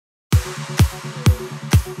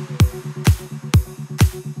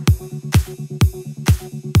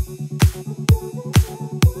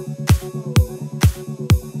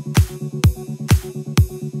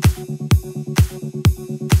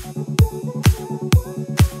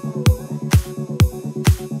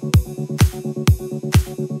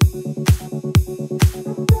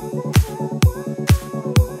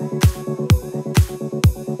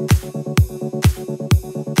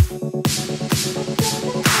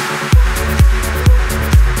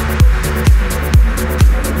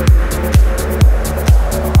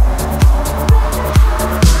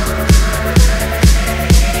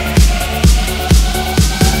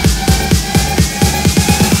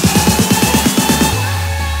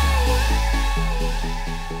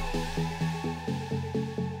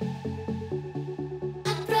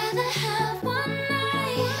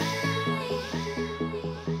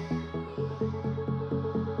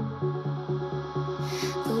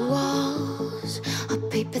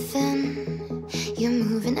paper thin, you're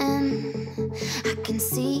moving in. I can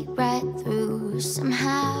see right through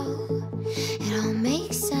somehow. It all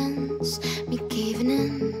makes sense, me caving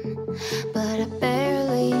in, but I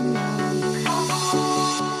barely know.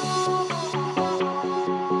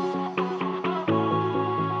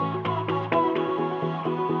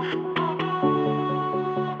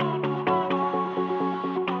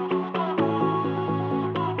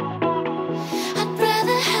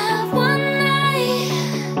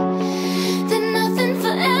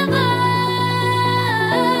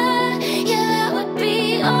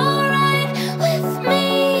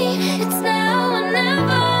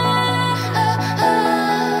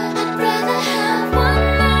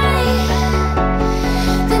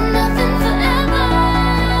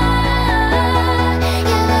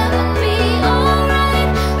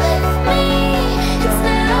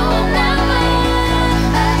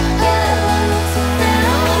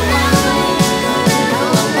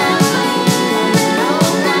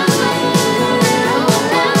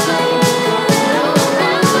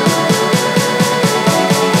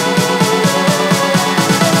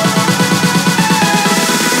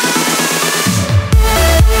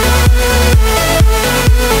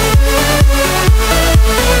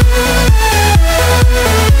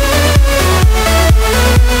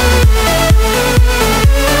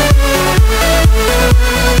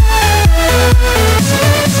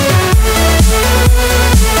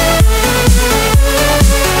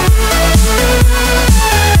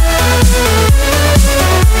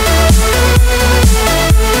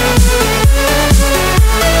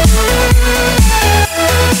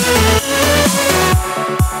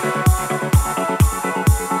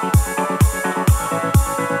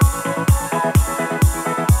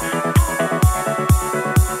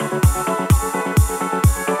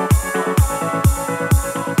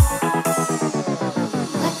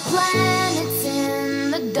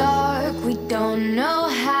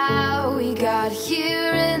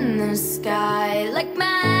 Here in the sky, like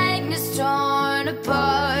magnets torn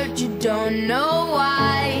apart. You don't know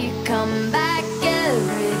why, you come back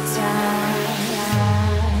every time.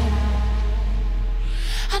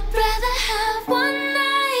 I'd rather have one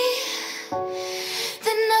night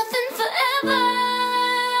than nothing forever.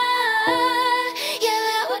 Yeah,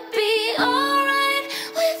 that would be alright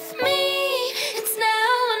with me. It's now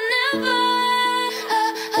or never.